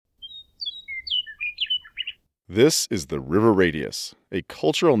This is the River Radius, a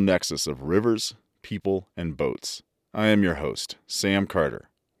cultural nexus of rivers, people, and boats. I am your host, Sam Carter.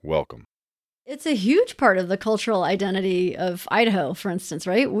 Welcome. It's a huge part of the cultural identity of Idaho, for instance,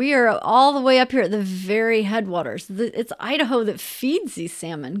 right? We are all the way up here at the very headwaters. It's Idaho that feeds these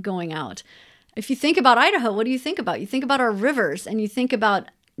salmon going out. If you think about Idaho, what do you think about? You think about our rivers, and you think about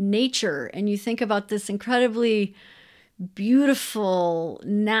nature, and you think about this incredibly beautiful,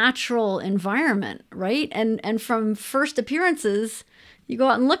 natural environment, right? And from first appearances, you go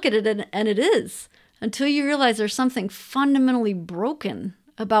out and look at it, and it is, until you realize there's something fundamentally broken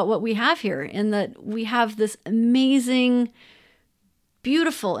about what we have here, in that we have this amazing,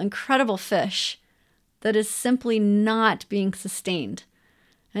 beautiful, incredible fish that is simply not being sustained.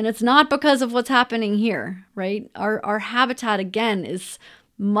 And it's not because of what's happening here, right? Our habitat, again, is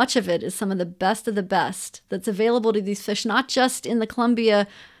much of it is some of the best that's available to these fish, not just in the Columbia,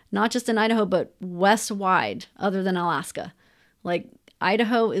 not just in Idaho, but west wide, other than Alaska. Like,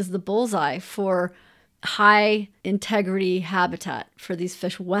 Idaho is the bullseye for high integrity habitat for these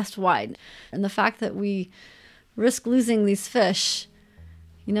fish west wide. And the fact that we risk losing these fish,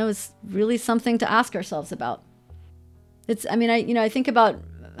 is really something to ask ourselves about. I think about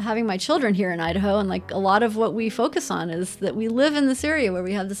having my children here in Idaho, and like a lot of what we focus on is that we live in this area where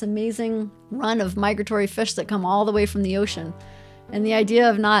we have this amazing run of migratory fish that come all the way from the ocean. And the idea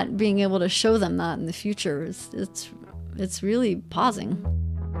of not being able to show them that in the future it's really pausing.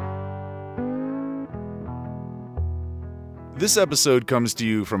 This episode comes to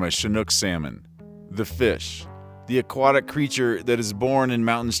you from a Chinook salmon, the fish, the aquatic creature that is born in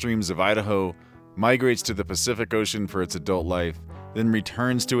mountain streams of Idaho, migrates to the Pacific Ocean for its adult life, then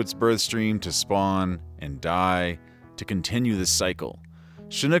returns to its birth stream to spawn and die, to continue this cycle.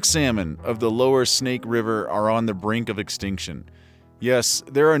 Chinook salmon of the lower Snake River are on the brink of extinction. Yes,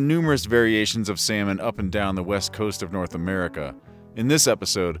 there are numerous variations of salmon up and down the west coast of North America. In this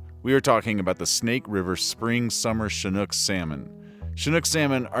episode, we are talking about the Snake River spring-summer Chinook salmon. Chinook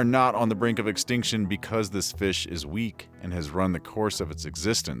salmon are not on the brink of extinction because this fish is weak and has run the course of its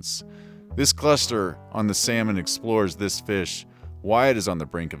existence. This cluster on the salmon explores this fish, why it is on the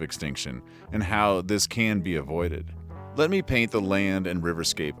brink of extinction, and how this can be avoided. Let me paint the land and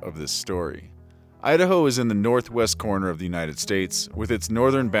riverscape of this story. Idaho is in the northwest corner of the United States, with its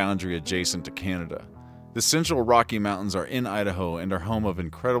northern boundary adjacent to Canada. The Central Rocky Mountains are in Idaho and are home of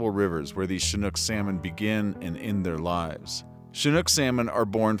incredible rivers where these Chinook salmon begin and end their lives. Chinook salmon are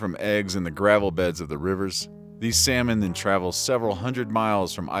born from eggs in the gravel beds of the rivers. These salmon then travel several hundred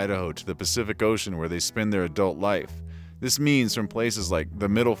miles from Idaho to the Pacific Ocean where they spend their adult life. This means from places like the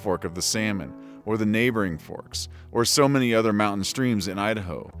Middle Fork of the Salmon, or the neighboring forks, or so many other mountain streams in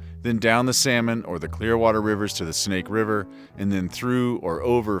Idaho, then down the Salmon or the Clearwater rivers to the Snake River, and then through or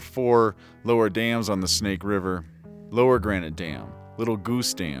over 4 lower dams on the Snake River: Lower Granite Dam, Little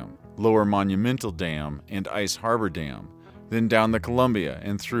Goose Dam, Lower Monumental Dam, and Ice Harbor Dam, then down the Columbia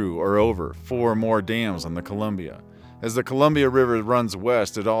and through or over 4 more dams on the Columbia. As the Columbia River runs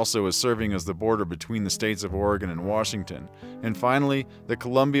west, it also is serving as the border between the states of Oregon and Washington. And finally, the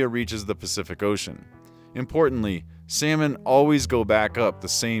Columbia reaches the Pacific Ocean. Importantly, salmon always go back up the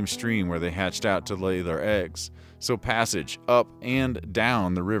same stream where they hatched out to lay their eggs, so passage up and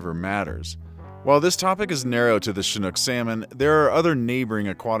down the river matters. While this topic is narrow to the Chinook salmon, there are other neighboring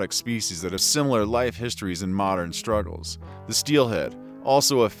aquatic species that have similar life histories and modern struggles. The steelhead,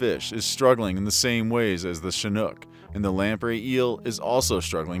 also a fish, is struggling in the same ways as the Chinook, and the lamprey eel is also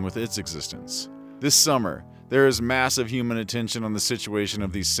struggling with its existence. This summer, there is massive human attention on the situation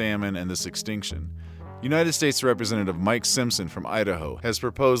of these salmon and this extinction. United States Representative Mike Simpson from Idaho has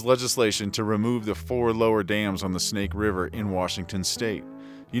proposed legislation to remove the 4 lower dams on the Snake River in Washington state.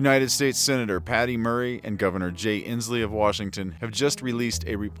 United States Senator Patty Murray and Governor Jay Inslee of Washington have just released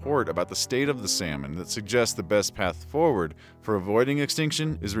a report about the state of the salmon that suggests the best path forward for avoiding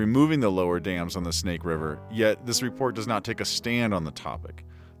extinction is removing the lower dams on the Snake River, yet this report does not take a stand on the topic.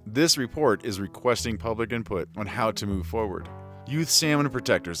 This report is requesting public input on how to move forward. Youth Salmon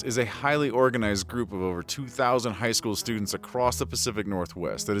Protectors is a highly organized group of over 2,000 high school students across the Pacific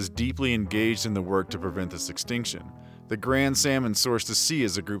Northwest that is deeply engaged in the work to prevent this extinction. The Grand Salmon Source to Sea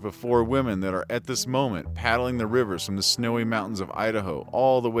is a group of 4 women that are at this moment paddling the rivers from the snowy mountains of Idaho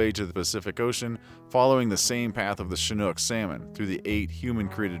all the way to the Pacific Ocean, following the same path of the Chinook salmon through the 8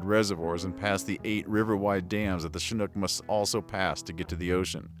 human-created reservoirs and past the 8 river-wide dams that the Chinook must also pass to get to the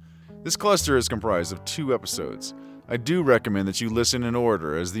ocean. This cluster is comprised of 2 episodes. I do recommend that you listen in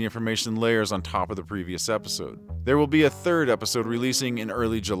order as the information layers on top of the previous episode. There will be a 3rd episode releasing in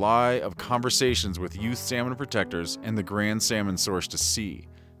early July of conversations with youth salmon protectors and the Grand Salmon Source to Sea.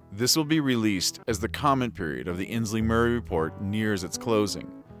 This will be released as the comment period of the Inslee Murray Report nears its closing.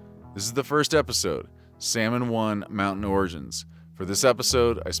 This is the first episode, Salmon 1 Mountain Origins. For this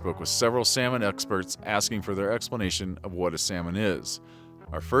episode, I spoke with several salmon experts asking for their explanation of what a salmon is.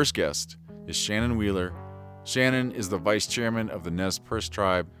 Our first guest is Shannon Wheeler. Shannon is the vice chairman of the Nez Perce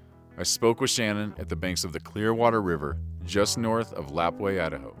tribe. I spoke with Shannon at the banks of the Clearwater River, just north of Lapwai,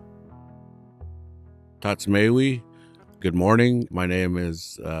 Idaho. Tatsmewi. Good morning. My name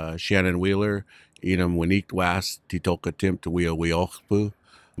is Shannon Wheeler. Inam Winikwas Titoka Tim Tawia.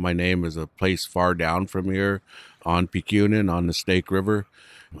 My name is a place far down from here on Pikunin on the Snake River.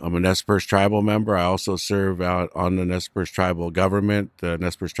 I'm a Nez Perce tribal member. I also serve out on the Nez Perce tribal government, the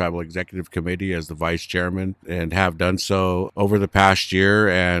Nez Perce Tribal Executive Committee as the vice chairman, and have done so over the past year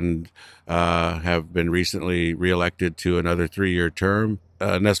and have been recently reelected to another 3-year term.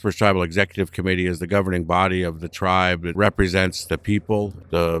 Nez Perce Tribal Executive Committee is the governing body of the tribe. It represents the people,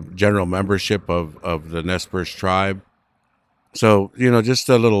 the general membership of the Nez Perce tribe. So, just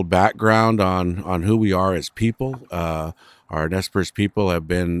a little background on who we are as people. Our Nez Perce people have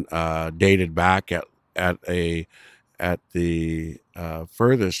been dated back at the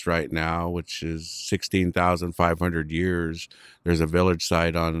furthest right now, which is 16,500 years. There's a village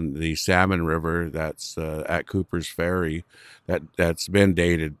site on the Salmon River that's at Cooper's Ferry that's been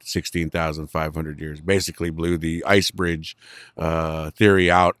dated 16,500 years. Basically blew the ice bridge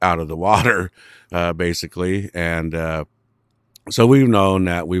theory out of the water, basically. And so we've known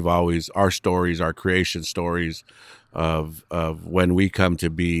that our stories, our creation stories of when we come to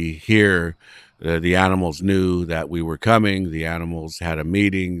be here, the animals knew that we were coming. The animals had a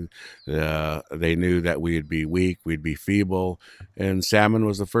meeting. They knew that we'd be weak, we'd be feeble. And salmon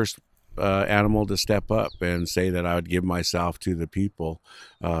was the first animal to step up and say that I would give myself to the people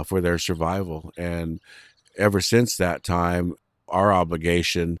for their survival. And ever since that time, our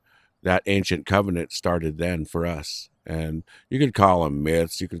obligation, that ancient covenant started then for us. And you could call them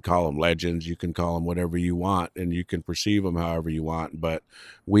myths, you could call them legends, you can call them whatever you want, and you can perceive them however you want. But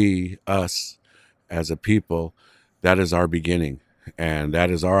us as a people, that is our beginning, and that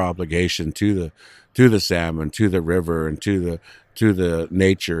is our obligation to the salmon, to the river, and to the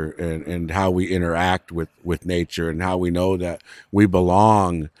nature, and how we interact with nature, and how we know that we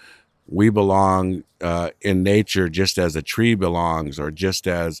belong in nature, just as a tree belongs, or just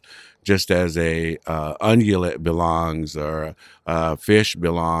as a ungulate belongs, or a fish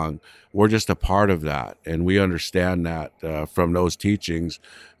belong. We're just a part of that, and we understand that from those teachings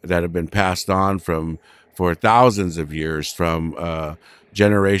that have been passed on for thousands of years, from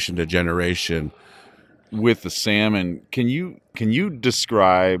generation to generation. With the salmon, can you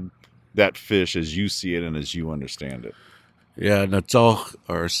describe that fish as you see it and as you understand it? Yeah, natsoch,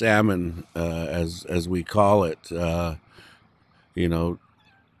 or salmon, as we call it,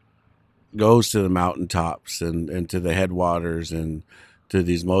 goes to the mountaintops and to the headwaters and to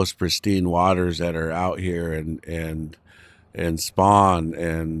these most pristine waters that are out here, and spawn,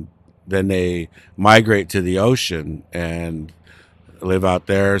 and then they migrate to the ocean and live out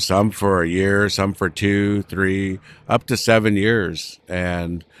there, some for a year, some for 2, 3, up to 7 years.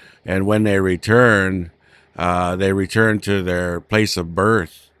 And when they return to their place of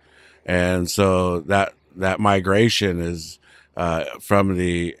birth. And so that migration is from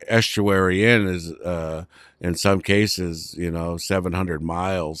the estuary is in some cases 700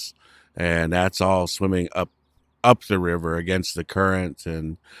 miles, and that's all swimming up the river against the current.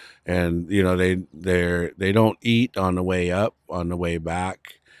 And they don't eat on the way up, on the way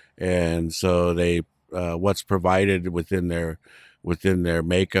back. And so they what's provided within their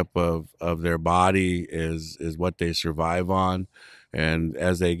makeup of their body is what they survive on. And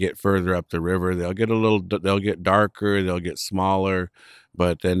as they get further up the river, they'll get darker, they'll get smaller,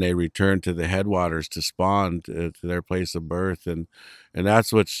 but then they return to the headwaters to spawn, to their place of birth. And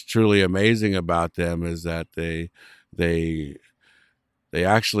that's what's truly amazing about them, is that they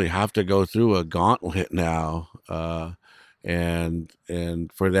actually have to go through a gauntlet now, and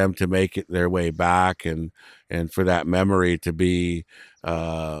for them to make it their way back, and for that memory to be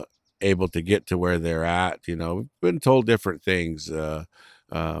able to get to where they're at. We've been told different things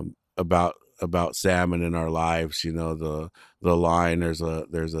about salmon in our lives. The line, there's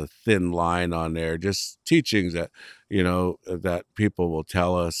a thin line on there, just teachings that that people will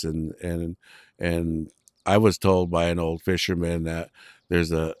tell us. And I was told by an old fisherman that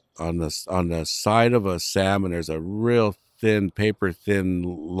there's on the side of a salmon, there's a real thin, paper thin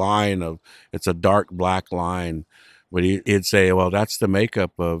line it's a dark black line. But he'd say, well, that's the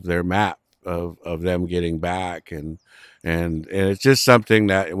makeup of their map of them getting back. And it's just something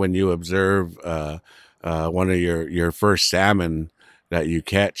that when you observe one of your first salmon, that you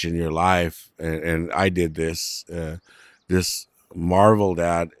catch in your life. And I did this, just marveled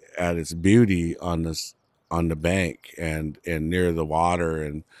at its beauty on the bank and near the water,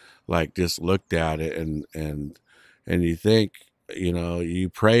 and like just looked at it, and you think, you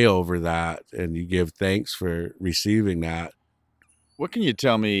pray over that and you give thanks for receiving that. What can you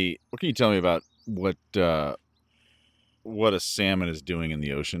tell me? What can you tell me about what a salmon is doing in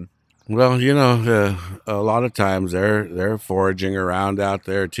the ocean? Well, a lot of times they're foraging around out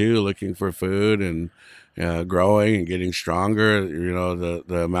there too, looking for food and growing and getting stronger.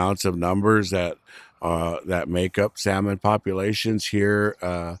 The amounts of numbers that make up salmon populations here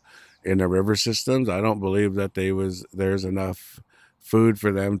in the river systems. I don't believe that there's enough food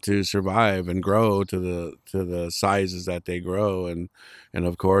for them to survive and grow to the sizes that they grow, and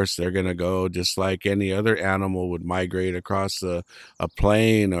of course they're going to go just like any other animal would migrate across a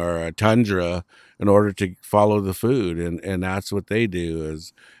plain or a tundra in order to follow the food, and that's what they do.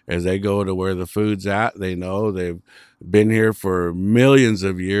 As they go to where the food's at, they know they've been here for millions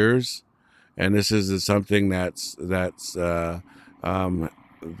of years, and this is something that's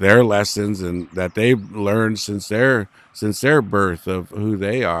their lessons and that they've learned since their birth of who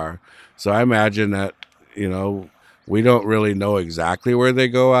they are. So I imagine that, we don't really know exactly where they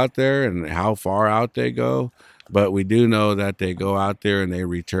go out there and how far out they go, but we do know that they go out there and they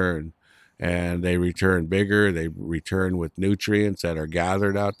return. And they return bigger. They return with nutrients that are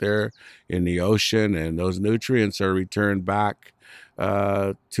gathered out there in the ocean, and those nutrients are returned back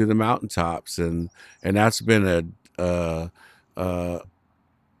to the mountaintops, and that's been a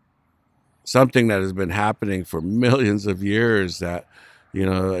something that has been happening for millions of years. That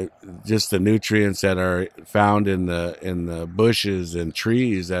just the nutrients that are found in the bushes and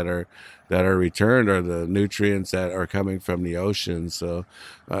trees that are returned are the nutrients that are coming from the ocean. So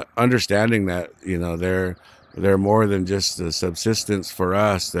understanding that they're more than just the subsistence for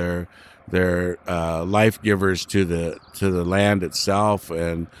us. They're life givers to the land itself,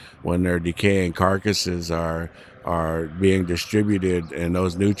 and when their decaying carcasses are being distributed, and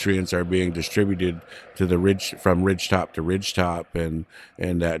those nutrients are being distributed to the ridge, from ridgetop to ridgetop, and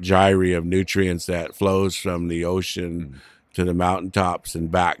that gyre of nutrients that flows from the ocean to the mountaintops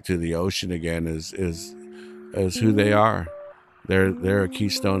and back to the ocean again is who they are. They're a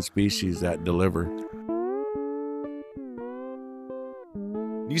keystone species that deliver.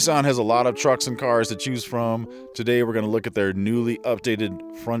 Nissan has a lot of trucks and cars to choose from. Today we're going to look at their newly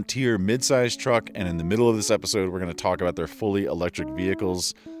updated Frontier midsize truck, and in the middle of this episode we're going to talk about their fully electric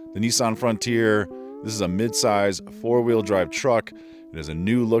vehicles. The Nissan Frontier, this is a midsize four-wheel drive truck. It has a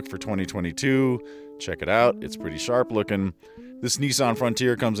new look for 2022. Check it out, it's pretty sharp looking. This Nissan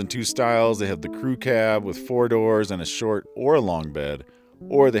Frontier comes in two styles. They have the crew cab with 4 doors and a short or long bed,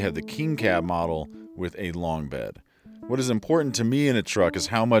 or they have the king cab model with a long bed. What is important to me in a truck is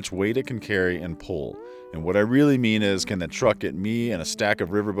how much weight it can carry and pull. And what I really mean is, can the truck get me and a stack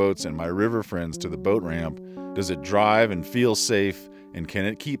of riverboats and my river friends to the boat ramp? Does it drive and feel safe? And can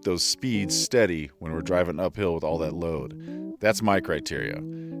it keep those speeds steady when we're driving uphill with all that load? That's my criteria.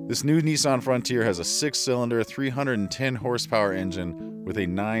 This new Nissan Frontier has a 6-cylinder, 310 horsepower engine with a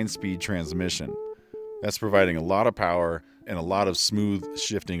 9-speed transmission. That's providing a lot of power and a lot of smooth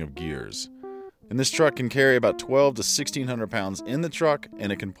shifting of gears. And this truck can carry about 1,200 to 1,600 pounds in the truck, and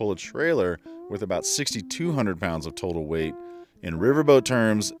it can pull a trailer with about 6,200 pounds of total weight. In riverboat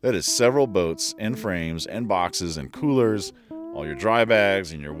terms, that is several boats and frames and boxes and coolers, all your dry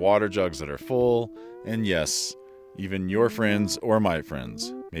bags and your water jugs that are full, and yes, even your friends or my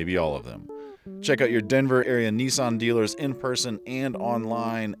friends, maybe all of them. Check out your Denver area Nissan dealers in person and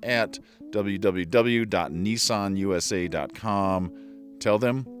online at www.nissanusa.com. Tell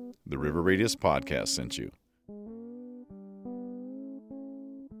them the River Radius Podcast sent you.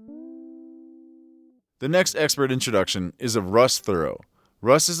 The next expert introduction is of Russ Thoreau.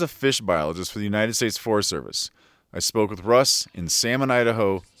 Russ is a fish biologist for the United States Forest Service. I spoke with Russ in Salmon,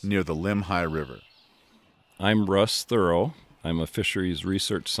 Idaho, near the Limhi River. I'm Russ Thoreau. I'm a fisheries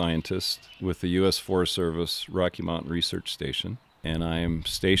research scientist with the U.S. Forest Service Rocky Mountain Research Station, and I'm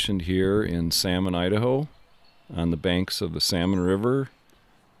stationed here in Salmon, Idaho, on the banks of the Salmon River,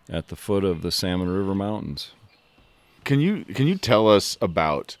 at the foot of the Salmon River Mountains. Can you tell us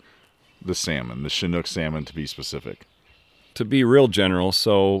about the salmon, the Chinook salmon to be specific? To be real general,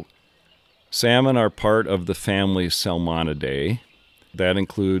 so salmon are part of the family Salmonidae. That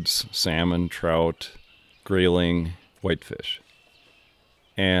includes salmon, trout, grayling, whitefish.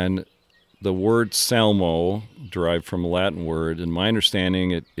 And the word salmo, derived from a Latin word, in my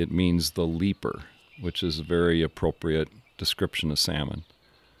understanding, it means the leaper, which is a very appropriate description of salmon.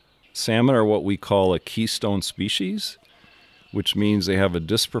 Salmon are what we call a keystone species. which means they have a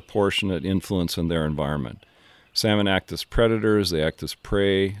disproportionate influence on their environment. Salmon act as predators, they act as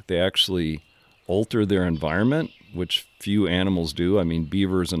prey, they actually alter their environment, which few animals do. I mean,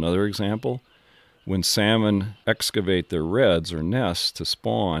 beaver is another example. When salmon excavate their redds or nests to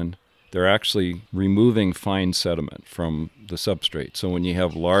spawn, they're actually removing fine sediment from the substrate. So when you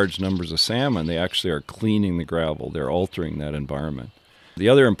have large numbers of salmon, they actually are cleaning the gravel. They're altering that environment. The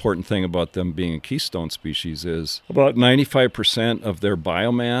other important thing about them being a keystone species is about 95% of their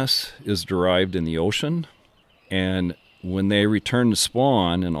biomass is derived in the ocean. And when they return to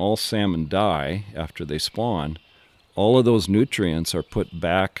spawn and all salmon die after they spawn, all of those nutrients are put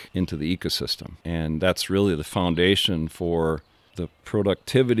back into the ecosystem. And that's really the foundation for the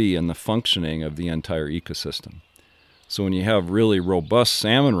productivity and the functioning of the entire ecosystem. So when you have really robust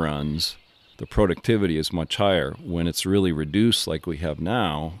salmon runs, the productivity is much higher. When it's really reduced like we have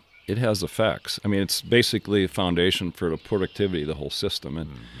now, it has effects. I mean, it's basically a foundation for the productivity of the whole system. And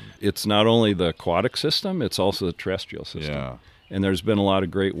it's not only the aquatic system, it's also the terrestrial system. Yeah. And there's been a lot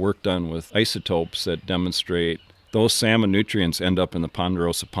of great work done with isotopes that demonstrate those salmon nutrients end up in the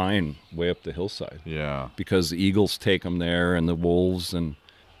ponderosa pine way up the hillside. Yeah. Because the eagles take them there and the wolves, and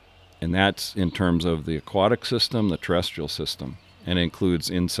that's in terms of the aquatic system, the terrestrial system. And it includes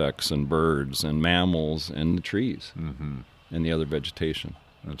insects and birds and mammals and the trees and the other vegetation.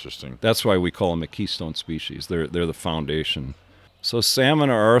 Interesting. That's why we call them a keystone species. They're the foundation. So salmon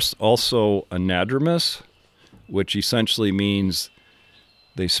are also anadromous, which essentially means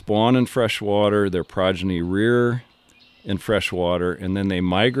they spawn in fresh water, their progeny rear in fresh water, and then they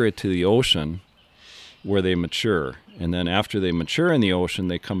migrate to the ocean where they mature. And then after they mature in the ocean,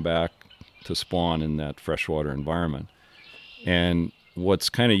 they come back to spawn in that freshwater environment. And what's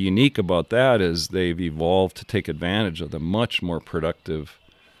kind of unique about that is they've evolved to take advantage of the much more productive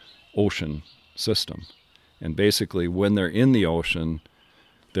ocean system. And basically, when they're in the ocean,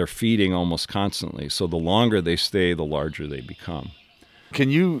 they're feeding almost constantly. So the longer they stay, the larger they become. Can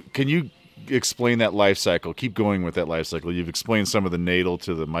you explain that life cycle? Keep going with that life cycle. You've explained some of the natal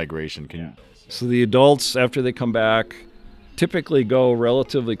to the migration. So the adults, after they come back, typically go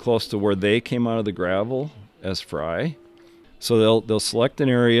relatively close to where they came out of the gravel as fry. So they'll select an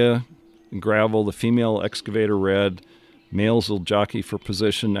area, gravel, the female excavate a red, males will jockey for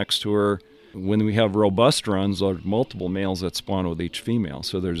position next to her. When we have robust runs, there are multiple males that spawn with each female.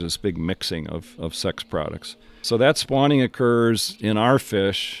 So there's this big mixing of sex products. So that spawning occurs in our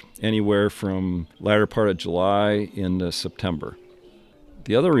fish anywhere from latter part of July into September.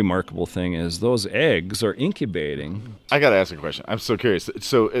 The other remarkable thing is those eggs are incubating. I got to ask a question. I'm so curious.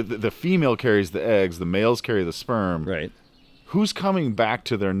 So the female carries the eggs, the males carry the sperm. Right. Who's coming back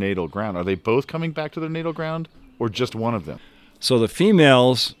to their natal ground? Are they both coming back to their natal ground or just one of them? So the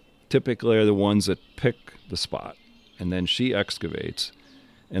females typically are the ones that pick the spot, and then she excavates,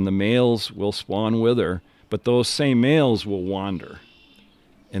 and the males will spawn with her, but those same males will wander,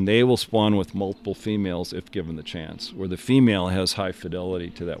 and they will spawn with multiple females if given the chance, where the female has high fidelity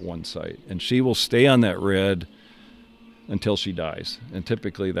to that one site, and she will stay on that red until she dies, and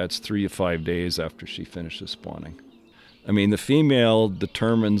typically that's 3 to 5 days after she finishes spawning. I mean, the female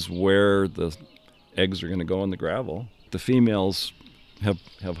determines where the eggs are going to go in the gravel. The females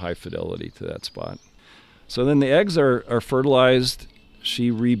have high fidelity to that spot. So then the eggs are fertilized.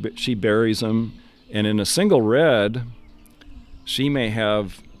 She buries them, and in a single red, she may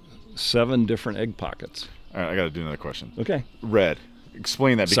have 7 different egg pockets. All right, I got to do another question. Okay. Red.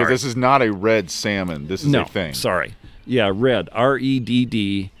 Explain that, because Sorry. this is not a red salmon. This is a thing. Sorry. Yeah, red,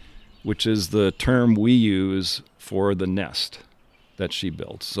 R-E-D-D, which is the term we use for the nest that she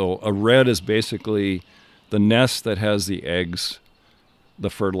builds. So a red is basically the nest that has the eggs, the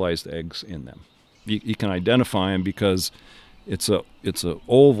fertilized eggs in them. You can identify them because it's a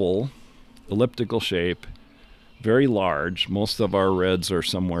oval, elliptical shape, very large. Most of our reds are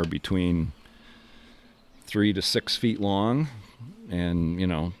somewhere between 3 to 6 feet long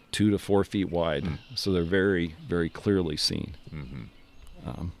and 2 to 4 feet wide. So they're very, very clearly seen,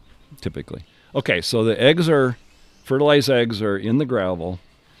 typically. Okay, so the fertilized eggs are in the gravel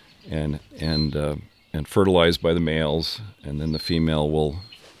and fertilized by the males, and then the female will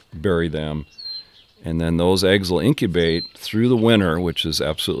bury them. And then those eggs will incubate through the winter, which is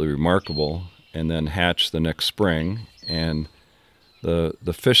absolutely remarkable, and then hatch the next spring. And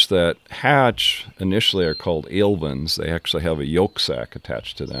the fish that hatch initially are called alevins. They actually have a yolk sac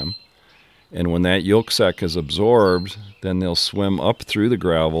attached to them. And when that yolk sac is absorbed, then they'll swim up through the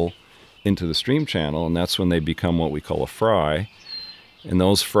gravel into the stream channel, and that's when they become what we call a fry. And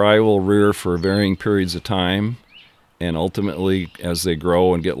those fry will rear for varying periods of time, and ultimately, as they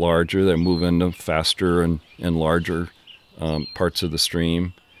grow and get larger, they move into faster and larger parts of the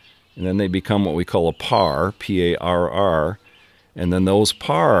stream. And then they become what we call a parr, P-A-R-R. And then those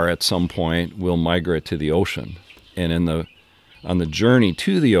parr at some point will migrate to the ocean. And on the journey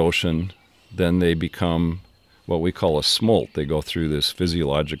to the ocean, then they become what we call a smolt. They go through this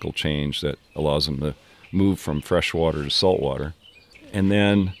physiological change that allows them to move from freshwater to saltwater. And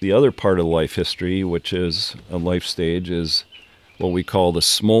then the other part of life history, which is a life stage, is what we call the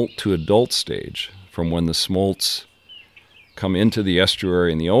smolt to adult stage, from when the smolts come into the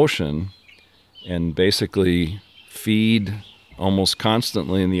estuary in the ocean and basically feed almost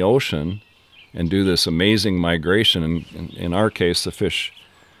constantly in the ocean and do this amazing migration. And in our case, the fish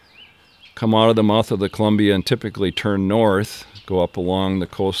come out of the mouth of the Columbia and typically turn north, go up along the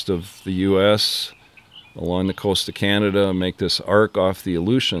coast of the U.S., along the coast of Canada, make this arc off the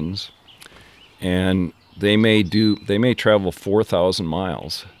Aleutians, and they may travel 4,000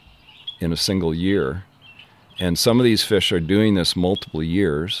 miles in a single year. And some of these fish are doing this multiple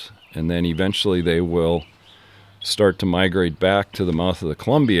years, and then eventually they will start to migrate back to the mouth of the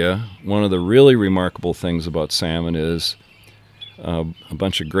Columbia. One of the really remarkable things about salmon is a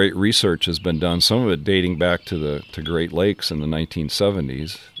bunch of great research has been done, some of it dating back to Great Lakes in the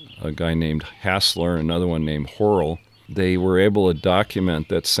 1970s. A guy named Hassler, another one named Horrell. They were able to document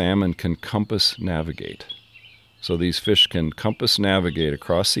that salmon can compass navigate. So these fish can compass navigate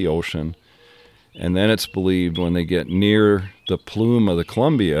across the ocean, and then it's believed when they get near the plume of the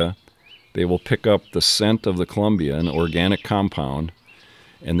Columbia, they will pick up the scent of the Columbia, an organic compound,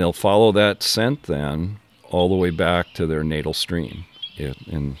 and they'll follow that scent then all the way back to their natal stream,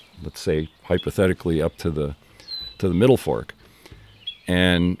 and let's say hypothetically up to the Middle Fork.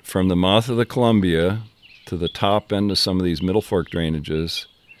 And from the mouth of the Columbia to the top end of some of these Middle Fork drainages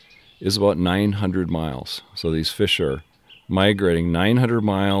is about 900 miles. So these fish are migrating 900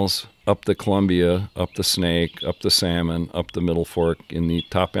 miles up the Columbia, up the Snake, up the Salmon, up the Middle Fork in the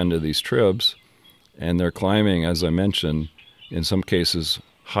top end of these tribs. And they're climbing, as I mentioned, in some cases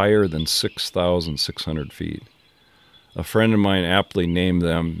higher than 6,600 feet. A friend of mine aptly named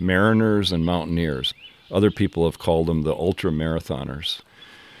them mariners and mountaineers. Other people have called them the ultra-marathoners.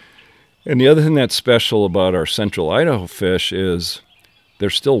 And the other thing that's special about our central Idaho fish is they're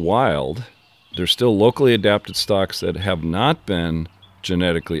still wild. They're still locally adapted stocks that have not been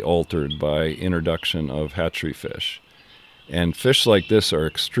genetically altered by introduction of hatchery fish. And fish like this are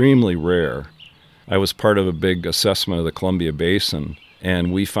extremely rare. I was part of a big assessment of the Columbia Basin,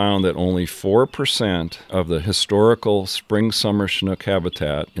 and we found that only 4% of the historical spring-summer Chinook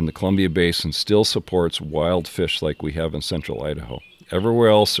habitat in the Columbia Basin still supports wild fish like we have in central Idaho. Everywhere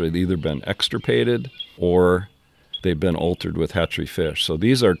else, they've either been extirpated or they've been altered with hatchery fish. So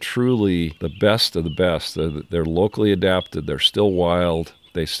these are truly the best of the best. They're locally adapted. They're still wild.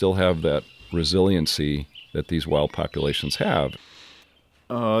 They still have that resiliency that these wild populations have.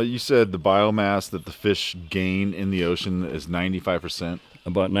 You said the biomass that the fish gain in the ocean is 95%.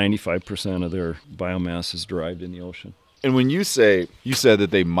 About 95% of their biomass is derived in the ocean. And when you said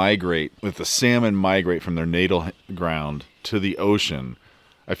that they migrate, that the salmon migrate from their natal ground to the ocean,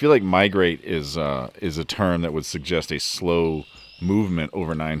 I feel like migrate is a term that would suggest a slow movement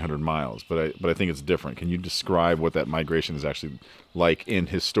over 900 miles. But I think it's different. Can you describe what that migration is actually like in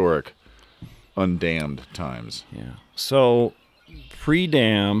historic, undammed times? Yeah. So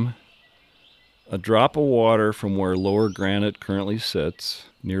pre-dam, a drop of water from where Lower Granite currently sits,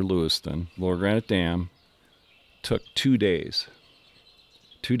 near Lewiston, Lower Granite Dam, took 2 days.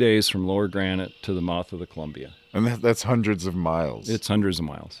 2 days from Lower Granite to the mouth of the Columbia. And that's hundreds of miles. It's hundreds of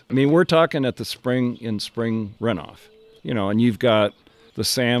miles. I mean, we're talking at the spring runoff, and you've got the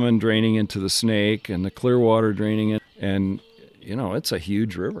salmon draining into the Snake and the Clearwater draining in, and, it's a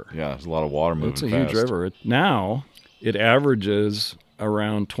huge river. Yeah, there's a lot of water moving fast. It's a fast. huge river. Now, it averages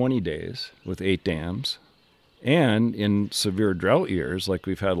around 20 days with 8 dams. And in severe drought years, like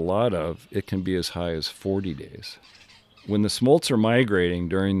we've had a lot of, it can be as high as 40 days. When the smolts are migrating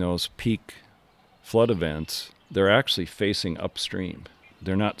during those peak flood events, they're actually facing upstream.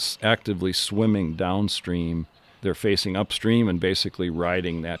 They're not actively swimming downstream. They're facing upstream and basically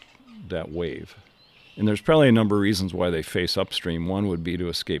riding that wave. And there's probably a number of reasons why they face upstream. One would be to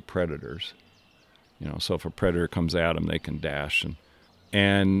escape predators. So if a predator comes at them, they can dash.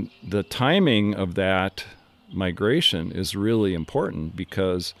 And the timing of that migration is really important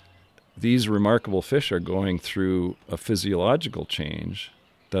because these remarkable fish are going through a physiological change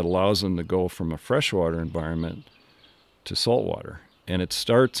that allows them to go from a freshwater environment to saltwater. And it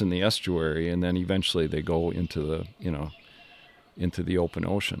starts in the estuary, and then eventually they go into the open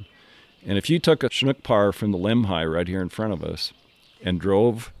ocean. And if you took a Chinook parr from the Lemhi right here in front of us and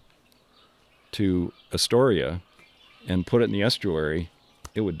drove to Astoria, and put it in the estuary,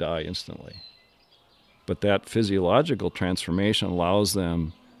 it would die instantly. But that physiological transformation allows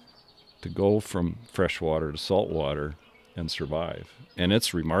them to go from freshwater to saltwater and survive. And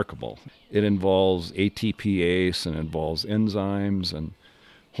it's remarkable. It involves ATPase and involves enzymes and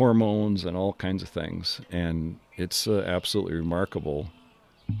hormones and all kinds of things. And it's an absolutely remarkable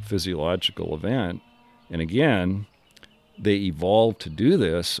physiological event. And again, they evolved to do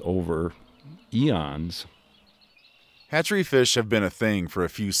this over eons. Hatchery fish have been a thing for a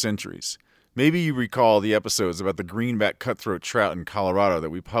few centuries. Maybe you recall the episodes about the greenback cutthroat trout in Colorado that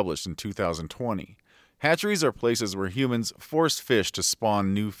we published in 2020. Hatcheries are places where humans force fish to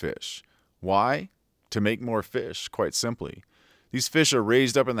spawn new fish. Why? To make more fish, quite simply. These fish are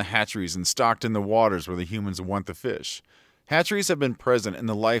raised up in the hatcheries and stocked in the waters where the humans want the fish. Hatcheries have been present in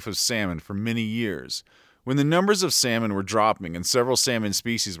the life of salmon for many years. When the numbers of salmon were dropping and several salmon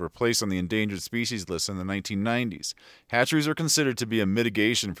species were placed on the endangered species list in the 1990s, hatcheries were considered to be a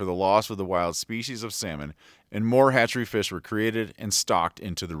mitigation for the loss of the wild species of salmon, and more hatchery fish were created and stocked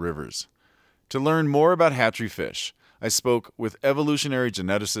into the rivers. To learn more about hatchery fish, I spoke with evolutionary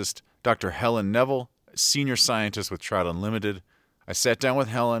geneticist Dr. Helen Neville, a senior scientist with Trout Unlimited. I sat down with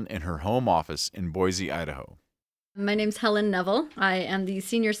Helen in her home office in Boise, Idaho. My name's Helen Neville. I am the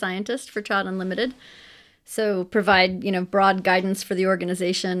senior scientist for Trout Unlimited. So provide, broad guidance for the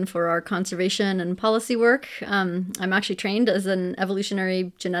organization for our conservation and policy work. I'm actually trained as an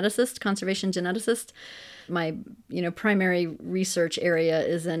evolutionary geneticist, conservation geneticist. My, primary research area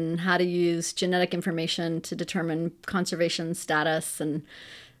is in how to use genetic information to determine conservation status and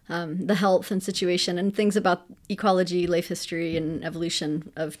the health and situation and things about ecology, life history, and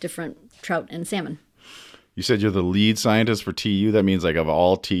evolution of different trout and salmon. You said you're the lead scientist for TU. That means of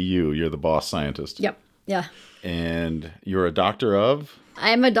all TU, you're the boss scientist. Yep. Yeah. And you're a doctor of?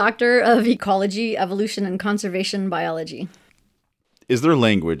 I'm a doctor of ecology, evolution, and conservation biology. Is there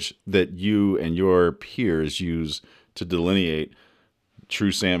language that you and your peers use to delineate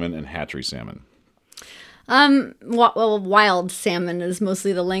true salmon and hatchery salmon? Wild salmon is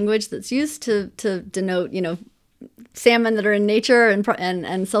mostly the language that's used to denote, salmon that are in nature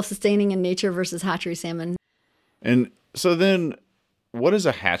and self-sustaining in nature versus hatchery salmon. And so then, what is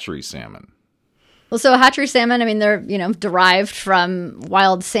a hatchery salmon? Well, so hatchery salmon, they're, derived from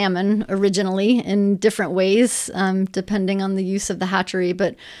wild salmon originally in different ways, depending on the use of the hatchery.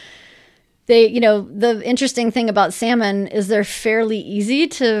 But they, the interesting thing about salmon is they're fairly easy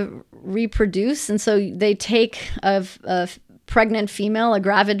to reproduce. And so they take a pregnant female, a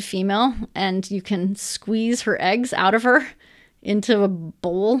gravid female, and you can squeeze her eggs out of her into a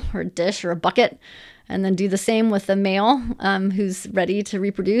bowl or a dish or a bucket. And then do the same with the male who's ready to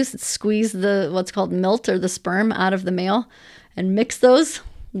reproduce. Squeeze what's called milt or the sperm out of the male and mix those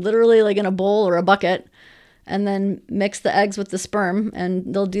literally like in a bowl or a bucket. And then mix the eggs with the sperm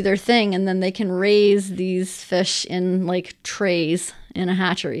and they'll do their thing. And then they can raise these fish in like trays in a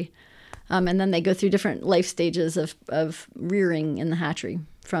hatchery. And then they go through different life stages of rearing in the hatchery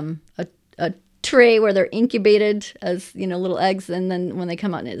from a tray where they're incubated as, little eggs. And then when they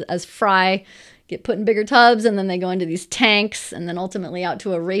come out as fry, get put in bigger tubs, and then they go into these tanks, and then ultimately out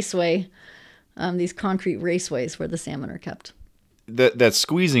to a raceway, these concrete raceways where the salmon are kept. That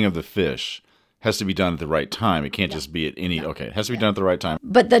squeezing of the fish has to be done at the right time. It can't just be at any. Okay, it has to be done at the right time.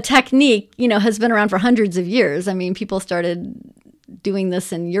 But the technique, has been around for hundreds of years. People started doing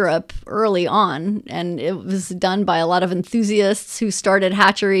this in Europe early on, and it was done by a lot of enthusiasts who started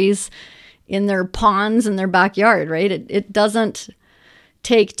hatcheries in their ponds in their backyard. Right? It doesn't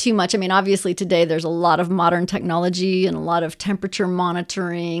take too much. Obviously today there's a lot of modern technology and a lot of temperature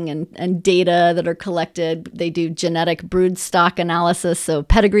monitoring and data that are collected. They do genetic brood stock analysis, so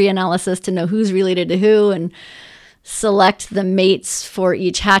pedigree analysis to know who's related to who and select the mates for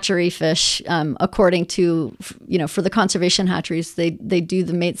each hatchery fish according to, for the conservation hatcheries, they do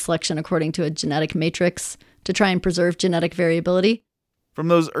the mate selection according to a genetic matrix to try and preserve genetic variability. From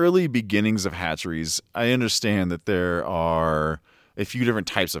those early beginnings of hatcheries, I understand that there are a few different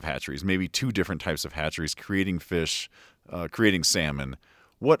types of hatcheries, maybe two different types of hatcheries creating fish, creating salmon.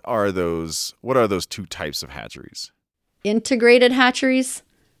 What are those two types of hatcheries? Integrated hatcheries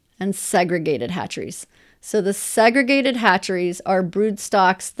and segregated hatcheries. So the segregated hatcheries are brood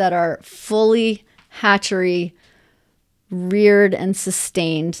stocks that are fully hatchery reared and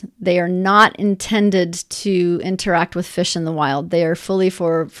sustained. They are not intended to interact with fish in the wild. They are fully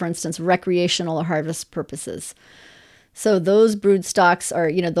for instance, recreational or harvest purposes. So those brood stocks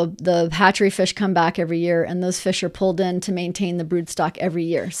are, the hatchery fish come back every year, and those fish are pulled in to maintain the brood stock every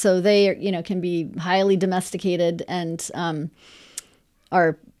year. So they, can be highly domesticated and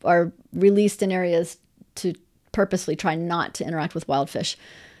are released in areas to purposely try not to interact with wild fish.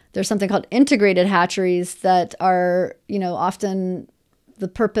 There's something called integrated hatcheries that are, often the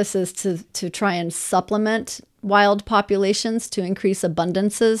purpose is to try and supplement wild populations to increase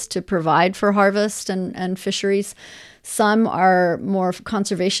abundances to provide for harvest and fisheries. Some are more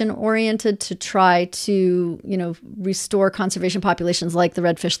conservation oriented to try to, restore conservation populations like the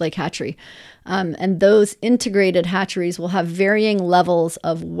Redfish Lake Hatchery. And those integrated hatcheries will have varying levels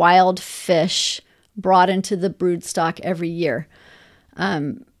of wild fish brought into the brood stock every year.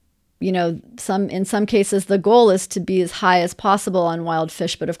 In some cases, the goal is to be as high as possible on wild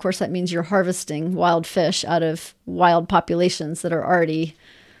fish, but of course that means you're harvesting wild fish out of wild populations that are already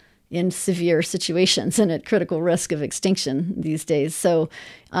in severe situations and at critical risk of extinction these days. So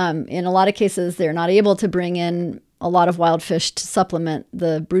in a lot of cases, they're not able to bring in a lot of wild fish to supplement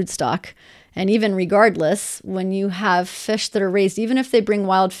the brood stock. And even regardless, when you have fish that are raised, even if they bring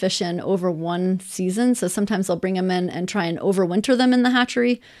wild fish in over one season, so sometimes they'll bring them in and try and overwinter them in the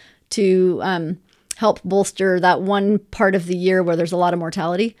hatchery to help bolster that one part of the year where there's a lot of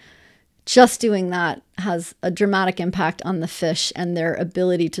mortality. Just doing that has a dramatic impact on the fish and their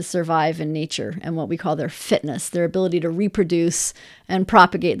ability to survive in nature and what we call their fitness, their ability to reproduce and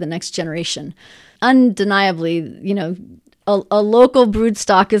propagate the next generation. Undeniably, a local brood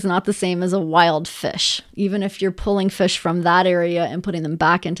stock is not the same as a wild fish. Even if you're pulling fish from that area and putting them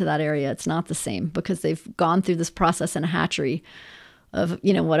back into that area, it's not the same because they've gone through this process in a hatchery of,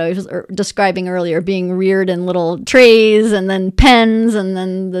 what I was describing earlier, being reared in little trays and then pens and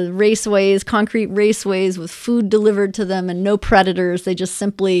then the raceways, concrete raceways with food delivered to them and no predators. They just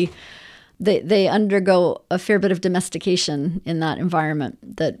simply, they undergo a fair bit of domestication in that environment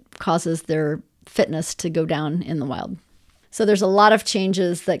that causes their fitness to go down in the wild. So there's a lot of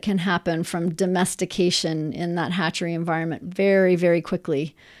changes that can happen from domestication in that hatchery environment very, very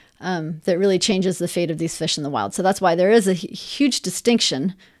quickly. That really changes the fate of these fish in the wild. So that's why there is a huge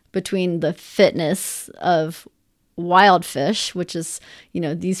distinction between the fitness of wild fish, which is,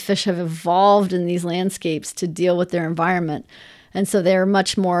 these fish have evolved in these landscapes to deal with their environment. And so they're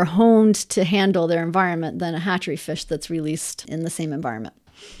much more honed to handle their environment than a hatchery fish that's released in the same environment.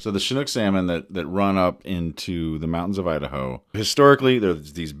 So the Chinook salmon that run up into the mountains of Idaho, historically,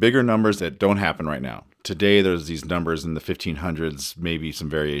 there's these bigger numbers that don't happen right now. Today, there's these numbers in the 1500s, maybe some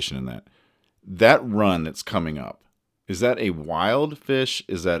variation in that. That run that's coming up, is that a wild fish?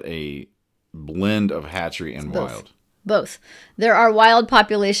 Is that a blend of hatchery and wild? Both. There are wild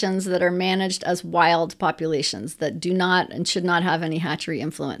populations that are managed as wild populations that do not and should not have any hatchery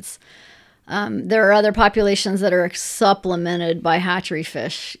influence. There are other populations that are supplemented by hatchery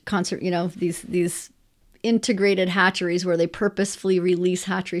fish. These integrated hatcheries where they purposefully release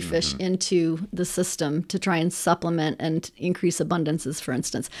hatchery fish into the system to try and supplement and increase abundances, for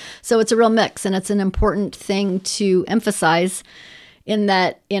instance. So it's a real mix, and it's an important thing to emphasize in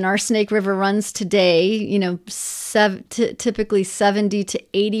that in our Snake River runs today, typically 70 to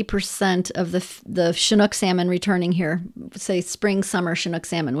 80% of the Chinook salmon returning here, say spring, summer Chinook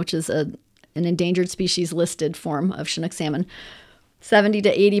salmon, which is an endangered species listed form of Chinook salmon, 70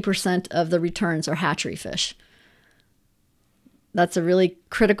 to 80% of the returns are hatchery fish. That's a really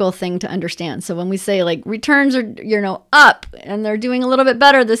critical thing to understand. So when we say like returns are, up and they're doing a little bit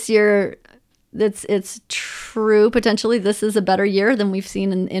better this year, it's true. Potentially this is a better year than we've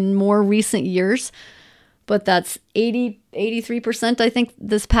seen in more recent years, but that's 83%, I think,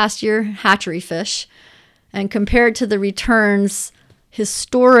 this past year, hatchery fish. And compared to the returns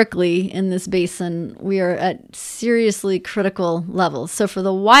historically in this basin, we are at seriously critical levels. So for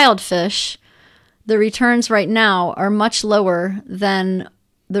the wild fish, the returns right now are much lower than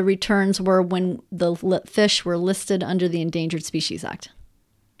the returns were when the fish were listed under the Endangered Species Act.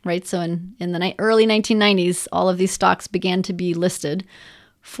 Right? So in the early 1990s, all of these stocks began to be listed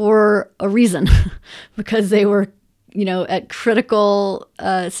for a reason, because they were at critical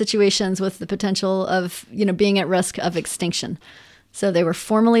situations with the potential of, being at risk of extinction. So they were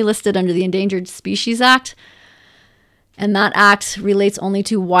formally listed under the Endangered Species Act, and that act relates only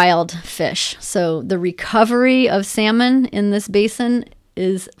to wild fish. So the recovery of salmon in this basin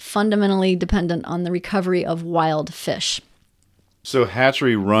is fundamentally dependent on the recovery of wild fish. So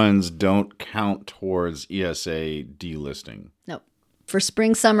hatchery runs don't count towards ESA delisting? No. For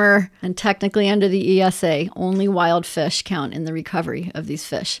spring, summer, and technically under the ESA, only wild fish count in the recovery of these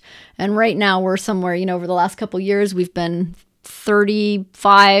fish. And right now we're somewhere, over the last couple of years, we've been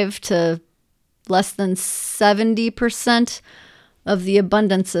 35 to less than 70% of the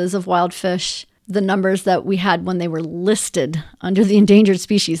abundances of wild fish, the numbers that we had when they were listed under the Endangered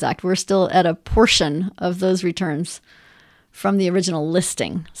Species Act. We're still at a portion of those returns from the original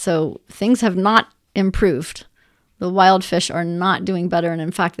listing. So things have not improved The wild fish are not doing better, and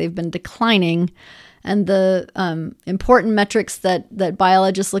in fact, they've been declining. And the important metrics that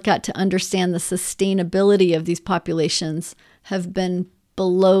biologists look at to understand the sustainability of these populations have been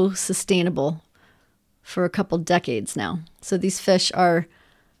below sustainable for a couple decades now. So these fish are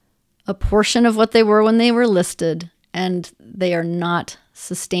a portion of what they were when they were listed, and they are not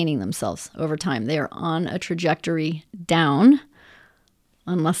sustaining themselves over time. They are on a trajectory down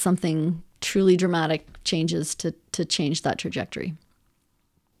unless something truly dramatic changes to change that trajectory.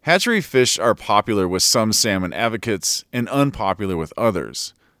 Hatchery fish are popular with some salmon advocates and unpopular with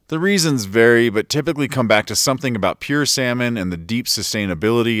others. The reasons vary, but typically come back to something about pure salmon and the deep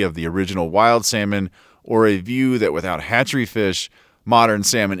sustainability of the original wild salmon, or a view that without hatchery fish, modern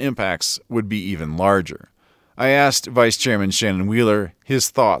salmon impacts would be even larger. I asked Vice Chairman Shannon Wheeler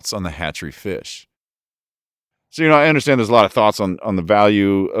his thoughts on the hatchery fish. So, I understand there's a lot of thoughts on the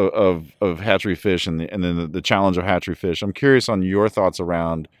value of hatchery fish and then the challenge of hatchery fish. I'm curious on your thoughts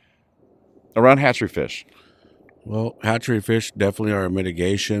around hatchery fish. Well, hatchery fish definitely are a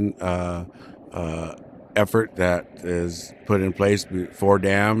mitigation effort that is put in place for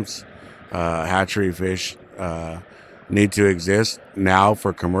dams. Hatchery fish need to exist now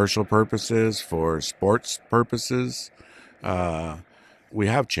for commercial purposes, for sports purposes. We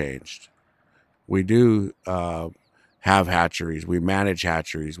have changed. We do have hatcheries. We manage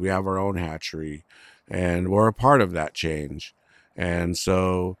hatcheries. We have our own hatchery, and we're a part of that change. And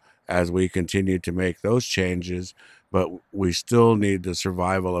so as we continue to make those changes, but we still need the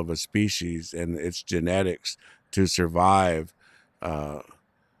survival of a species and its genetics to survive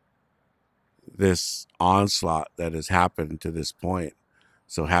this onslaught that has happened to this point.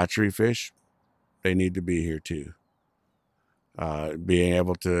 So hatchery fish, they need to be here too. Being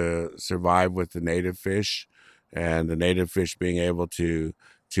able to survive with the native fish, and the native fish being able to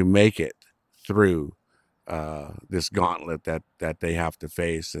make it through this gauntlet that they have to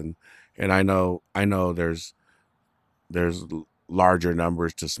face. And I know there's larger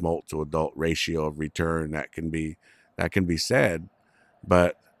numbers to smolt to adult ratio of return that can be said,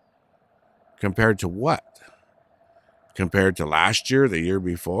 but compared to what? Compared to last year, the year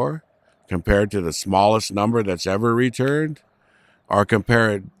before? Compared to the smallest number that's ever returned? Or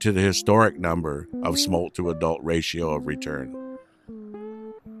compared to the historic number of smolt to adult ratio of return?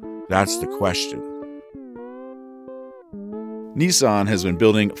 That's the question. Nissan has been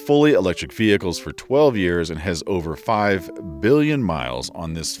building fully electric vehicles for 12 years and has over 5 billion miles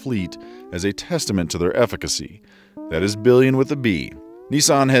on this fleet as a testament to their efficacy. That is billion with a B.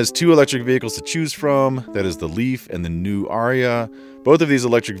 Nissan has 2 electric vehicles to choose from. That is the Leaf and the new Aria. Both of these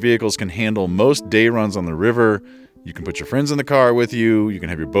electric vehicles can handle most day runs on the river. You can put your friends in the car with you. You can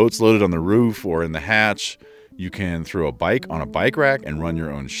have your boats loaded on the roof or in the hatch. You can throw a bike on a bike rack and run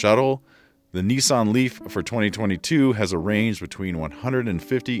your own shuttle. The Nissan Leaf for 2022 has a range between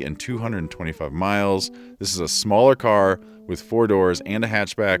 150 and 225 miles. This is a smaller car with 4 doors and a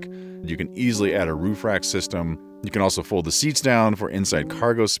hatchback. You can easily add a roof rack system. You can also fold the seats down for inside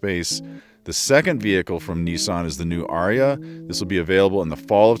cargo space. The second vehicle from Nissan is the new Aria. This will be available in the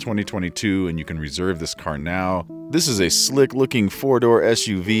fall of 2022, and you can reserve this car now. This is a slick-looking 4-door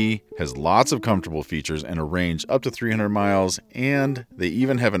SUV, has lots of comfortable features and a range up to 300 miles, and they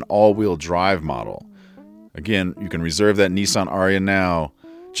even have an all-wheel drive model. Again, you can reserve that Nissan Aria now.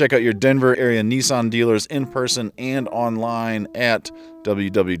 Check out your Denver area Nissan dealers in person and online at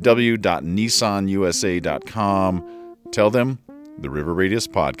www.nissanusa.com. Tell them the River Radius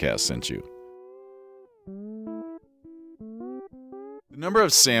Podcast sent you. The number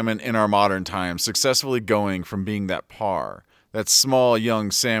of salmon in our modern times successfully going from being that par, that small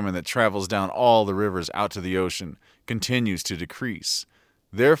young salmon that travels down all the rivers out to the ocean, continues to decrease.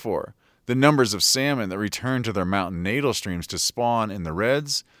 Therefore, the numbers of salmon that return to their mountain natal streams to spawn in the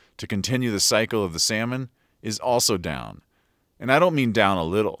reds, to continue the cycle of the salmon, is also down. And I don't mean down a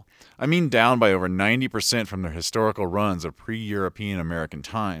little. I mean down by over 90% from their historical runs of pre-European American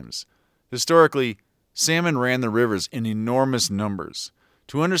times. Historically, salmon ran the rivers in enormous numbers.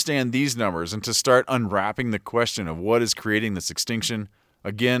 To understand these numbers and to start unwrapping the question of what is creating this extinction,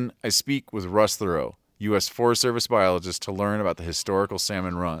 again, I speak with Russ Thoreau, U.S. Forest Service biologist, to learn about the historical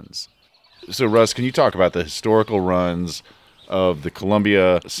salmon runs. So, Russ, can you talk about the historical runs of the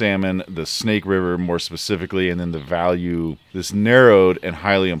Columbia salmon, the Snake River more specifically, and then the value, this narrowed and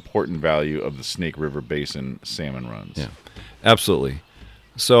highly important value of the Snake River Basin salmon runs? Yeah, absolutely.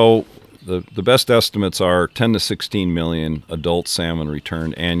 So the best estimates are 10 to 16 million adult salmon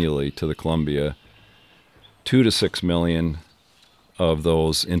returned annually to the Columbia, 2 to 6 million of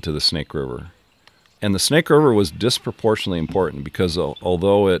those into the Snake River. And the Snake River was disproportionately important because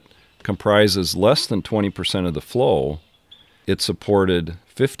although it comprises less than 20% of the flow, it supported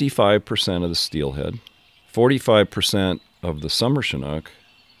 55% of the steelhead, 45% of the summer Chinook,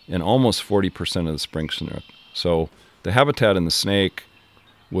 and almost 40% of the spring Chinook. So the habitat in the snake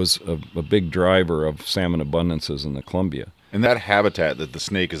was a big driver of salmon abundances in the Columbia. And that habitat that the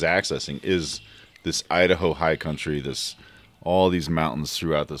snake is accessing is this Idaho high country, all these mountains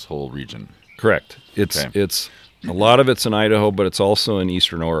throughout this whole region. Correct. It's a lot of it's in Idaho, but it's also in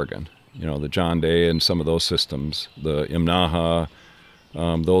eastern Oregon. You know, the John Day and some of those systems, the Imnaha,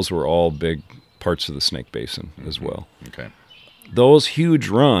 those were all big parts of the Snake Basin as well. Okay. Those huge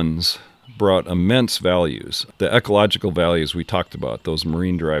runs brought immense values. The ecological values we talked about, those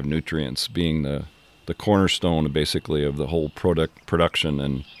marine-derived nutrients being the cornerstone basically of the whole production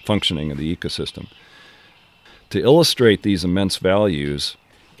and functioning of the ecosystem. To illustrate these immense values,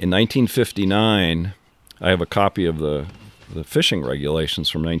 in 1959, I have a copy of the fishing regulations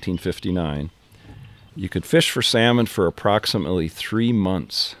from 1959. You could fish for salmon for approximately 3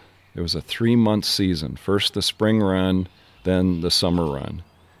 months. It was a 3-month season. First the spring run, then the summer run.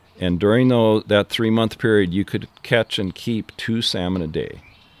 And during that 3-month period, you could catch and keep 2 salmon a day.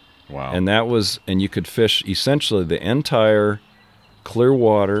 Wow. And you could fish essentially the entire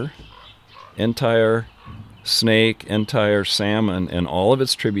Clearwater, entire Snake, entire salmon, and all of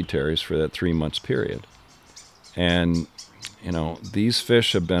its tributaries for that 3 months period. And, you know, these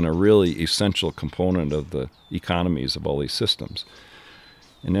fish have been a really essential component of the economies of all these systems.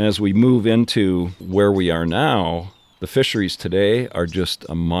 And as we move into where we are now, the fisheries today are just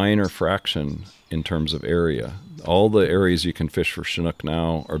a minor fraction in terms of area. All the areas you can fish for Chinook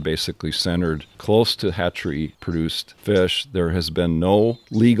now are basically centered close to hatchery-produced fish. There has been no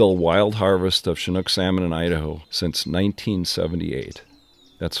legal wild harvest of Chinook salmon in Idaho since 1978.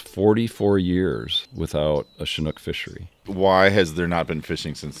 That's 44 years without a Chinook fishery. Why has there not been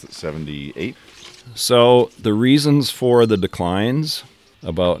fishing since 78? So the reasons for the declines,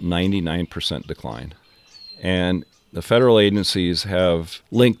 about 99% decline. And the federal agencies have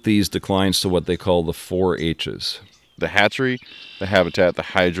linked these declines to what they call the 4 H's. The hatchery, the habitat, the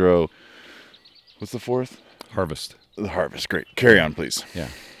hydro. What's the fourth? Harvest. The harvest. Great. Carry on, please. Yeah.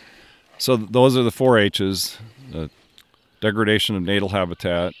 So those are the 4 H's. Degradation of natal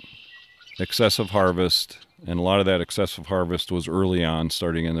habitat, excessive harvest, and a lot of that excessive harvest was early on,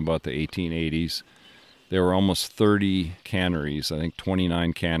 starting in about the 1880s. There were almost 30 canneries, I think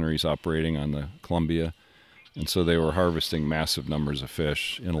 29 canneries operating on the Columbia. And so they were harvesting massive numbers of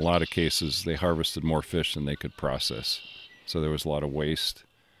fish. In a lot of cases, they harvested more fish than they could process. So there was a lot of waste.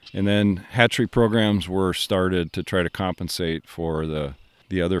 And then hatchery programs were started to try to compensate for the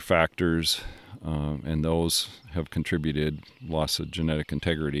other factors, and those have contributed loss of genetic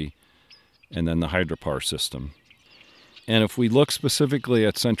integrity. And then the hydropower system. And if we look specifically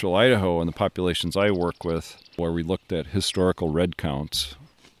at central Idaho and the populations I work with, where we looked at historical red counts,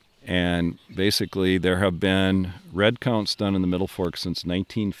 and basically there have been red counts done in the Middle Fork since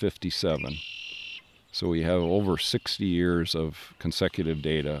 1957. So we have over 60 years of consecutive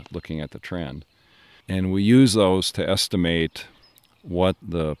data looking at the trend. And we use those to estimate what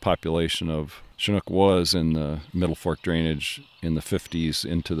the population of Chinook was in the Middle Fork drainage in the 50s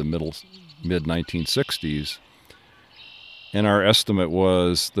into the mid-1960s. And our estimate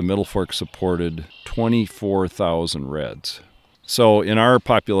was the Middle Fork supported 24,000 reds. So in our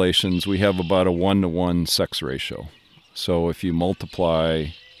populations, we have about a 1-to-1 sex ratio. So if you multiply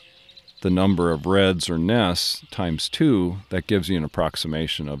the number of reds or nests times 2, that gives you an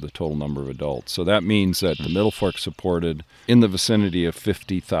approximation of the total number of adults. So that means that the Middle Fork supported in the vicinity of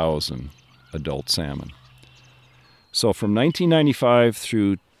 50,000 adult salmon. So from 1995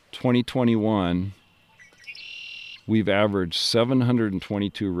 through 2021, we've averaged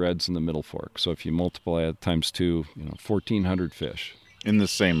 722 reds in the Middle Fork. So if you multiply it times 2, 1,400 fish. In the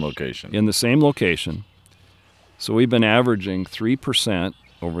same location. In the same location. So we've been averaging 3%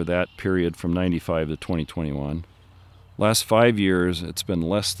 over that period from 95 to 2021. Last 5 years, it's been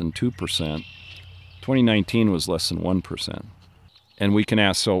less than 2%. 2019 was less than 1%. And we can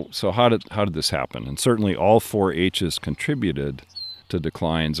ask, so how did this happen? And certainly all 4 H's contributed to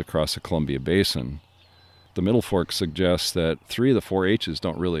declines across the Columbia Basin. The Middle Fork suggests that 3 of the 4 H's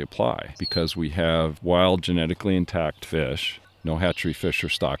don't really apply because we have wild, genetically intact fish. No hatchery fish are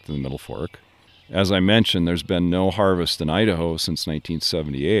stocked in the Middle Fork. As I mentioned, there's been no harvest in Idaho since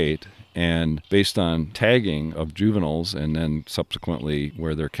 1978, and based on tagging of juveniles and then subsequently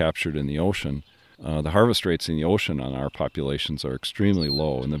where they're captured in the ocean, the harvest rates in the ocean on our populations are extremely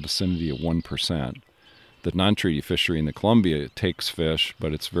low, in the vicinity of 1%. The non-treaty fishery in the Columbia takes fish,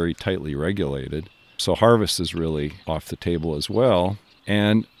 but it's very tightly regulated. So harvest is really off the table as well.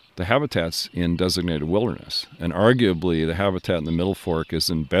 And the habitat's in designated wilderness. And arguably, the habitat in the Middle Fork is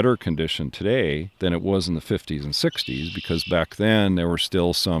in better condition today than it was in the 50s and 60s, because back then there were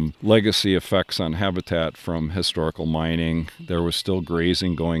still some legacy effects on habitat from historical mining. There was still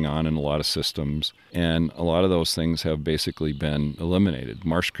grazing going on in a lot of systems, and a lot of those things have basically been eliminated.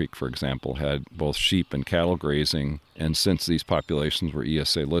 Marsh Creek, for example, had both sheep and cattle grazing, and since these populations were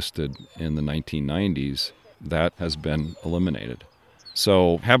ESA listed in the 1990s, that has been eliminated.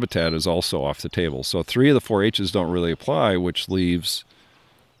 So habitat is also off the table. So 3 of the 4 H's don't really apply, which leaves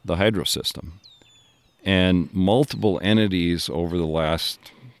the hydro system. And multiple entities over the last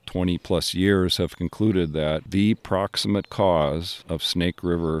 20 plus years have concluded that the proximate cause of Snake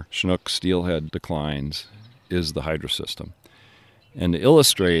River Chinook steelhead declines is the hydro system. And to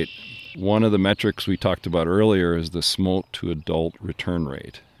illustrate, one of the metrics we talked about earlier is the smolt to adult return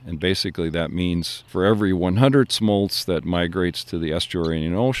rate. And basically that means for every 100 smolts that migrates to the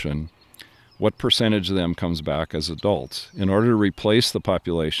estuarine ocean, what percentage of them comes back as adults? In order to replace the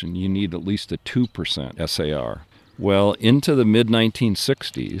population, you need at least a 2% SAR. Well, into the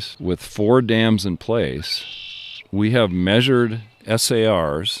mid-1960s, with 4 dams in place, we have measured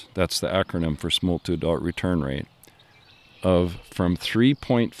SARs, that's the acronym for smolt to adult return rate, of from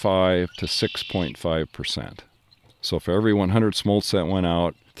 3.5 to 6.5%. So for every 100 smolts that went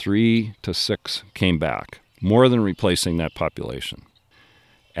out, 3 to 6 came back, more than replacing that population.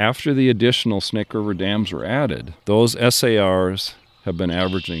 After the additional Snake River dams were added, those SARs have been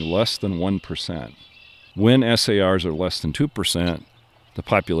averaging less than 1%. When SARs are less than 2%, the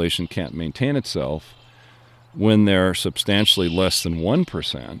population can't maintain itself. When they're substantially less than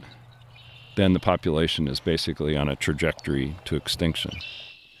 1%, then the population is basically on a trajectory to extinction.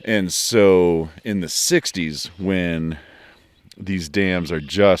 And so in the 60s, when these dams are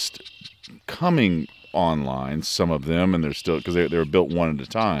just coming online, some of them, and they're still, because they were built one at a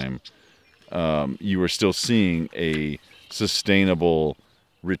time, you were still seeing a sustainable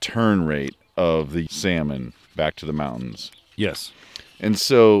return rate of the salmon back to the mountains. Yes. And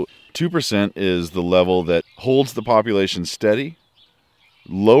so 2% is the level that holds the population steady.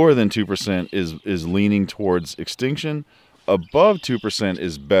 Lower than 2% is leaning towards extinction. Above 2%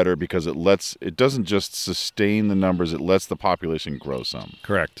 is better because it doesn't just sustain the numbers, it lets the population grow some.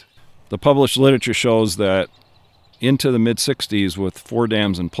 Correct. The published literature shows that into the mid-60s, with 4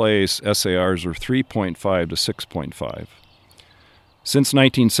 dams in place, SARs are 3.5 to 6.5. Since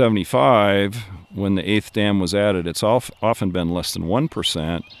 1975, when the 8th dam was added, it's often been less than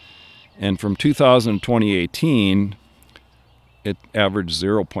 1%. And from 2000 to 2018, it averaged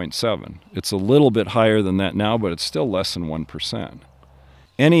 0.7. It's a little bit higher than that now, but it's still less than 1%.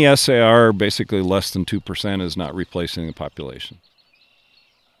 Any SAR basically less than 2% is not replacing the population.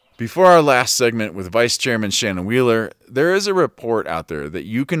 Before our last segment with Vice Chairman Shannon Wheeler, there is a report out there that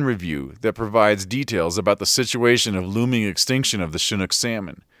you can review that provides details about the situation of looming extinction of the Chinook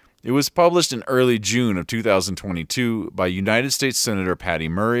salmon. It was published in early June of 2022 by United States Senator Patty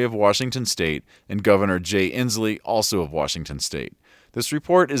Murray of Washington State and Governor Jay Inslee, also of Washington State. This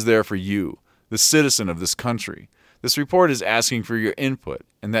report is there for you, the citizen of this country. This report is asking for your input,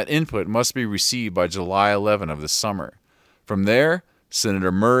 and that input must be received by July 11 of this summer. From there,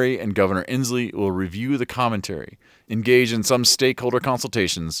 Senator Murray and Governor Inslee will review the commentary, engage in some stakeholder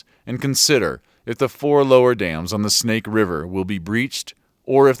consultations, and consider if the 4 lower dams on the Snake River will be breached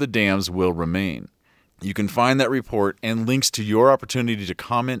or if the dams will remain. You can find that report and links to your opportunity to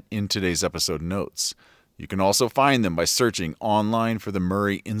comment in today's episode notes. You can also find them by searching online for the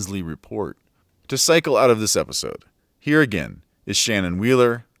Murray-Inslee report. To cycle out of this episode, here again is Shannon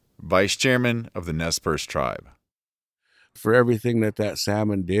Wheeler, Vice Chairman of the Nez Perce Tribe. For everything that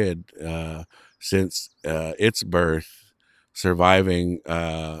salmon did since its birth, surviving,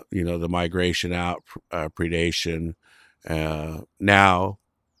 the migration out, predation, now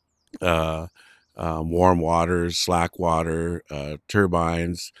warm waters, slack water,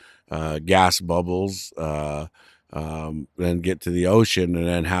 turbines, gas bubbles, then get to the ocean and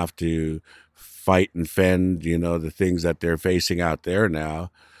then have to fight and fend, the things that they're facing out there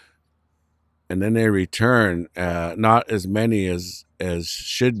now. And then they return, not as many as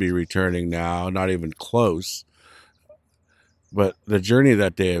should be returning now, not even close. But the journey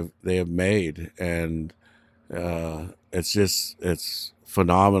that they have made, and it's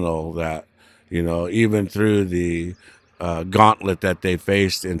phenomenal that, even through the gauntlet that they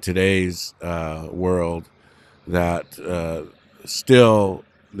faced in today's world, that still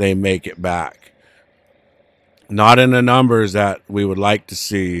they make it back. Not in the numbers that we would like to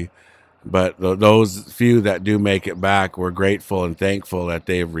see, but those few that do make it back, we're grateful and thankful that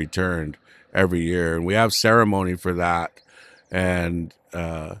they've returned every year. And we have ceremony for that. And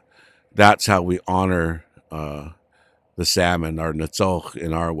that's how we honor the salmon, our Netzoch,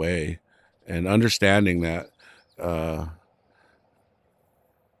 in our way, and understanding that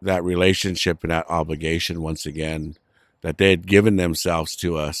that relationship and that obligation, once again, that they had given themselves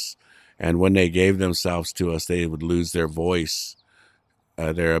to us. And when they gave themselves to us, they would lose their voice,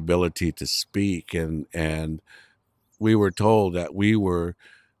 their ability to speak. And we were told that we were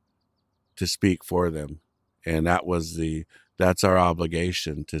to speak for them. And that's our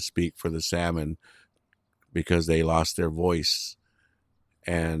obligation, to speak for the salmon, because they lost their voice,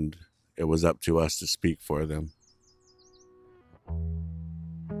 and it was up to us to speak for them.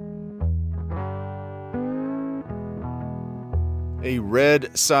 A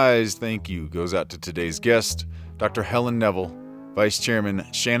red-sized thank you goes out to today's guest, Dr. Helen Neville, Vice Chairman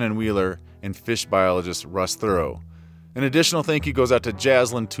Shannon Wheeler, and fish biologist Russ Thoreau. An additional thank you goes out to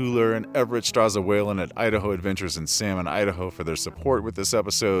Jaslyn Tuller and Everett Straza Whalen at Idaho Adventures in Salmon, Idaho, for their support with this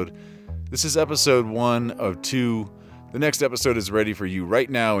episode. This is episode 1 of 2. The next episode is ready for you right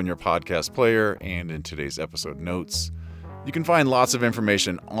now in your podcast player and in today's episode notes. You can find lots of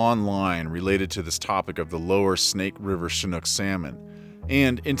information online related to this topic of the lower Snake River Chinook salmon.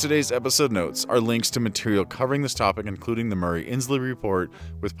 And in today's episode notes are links to material covering this topic, including the Murray Inslee report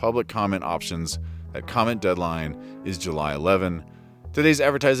with public comment options. That comment deadline is July 11. Today's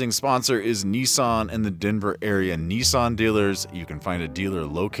advertising sponsor is Nissan and the Denver area Nissan dealers. You can find a dealer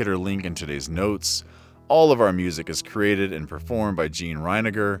locator link in today's notes. All of our music is created and performed by Gene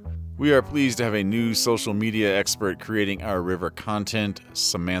Reiniger. We are pleased to have a new social media expert creating our river content,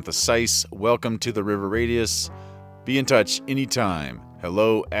 Samantha Seiss. Welcome to the River Radius. Be in touch anytime.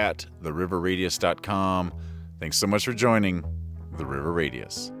 hello@theriverradius.com. Thanks so much for joining the River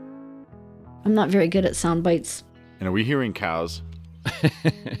Radius. I'm not very good at sound bites. And are we hearing cows?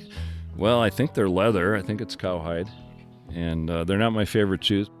 Well, I think they're leather. I think it's cowhide. And they're not my favorite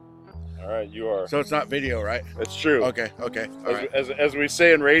chews. All right, you are. So it's not video, right? It's true. Okay. All right. As we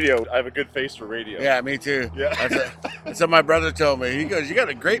say in radio, I have a good face for radio. Yeah, me too. Yeah. That's what my brother told me. He goes, "You got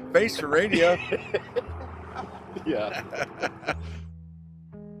a great face for radio." Yeah.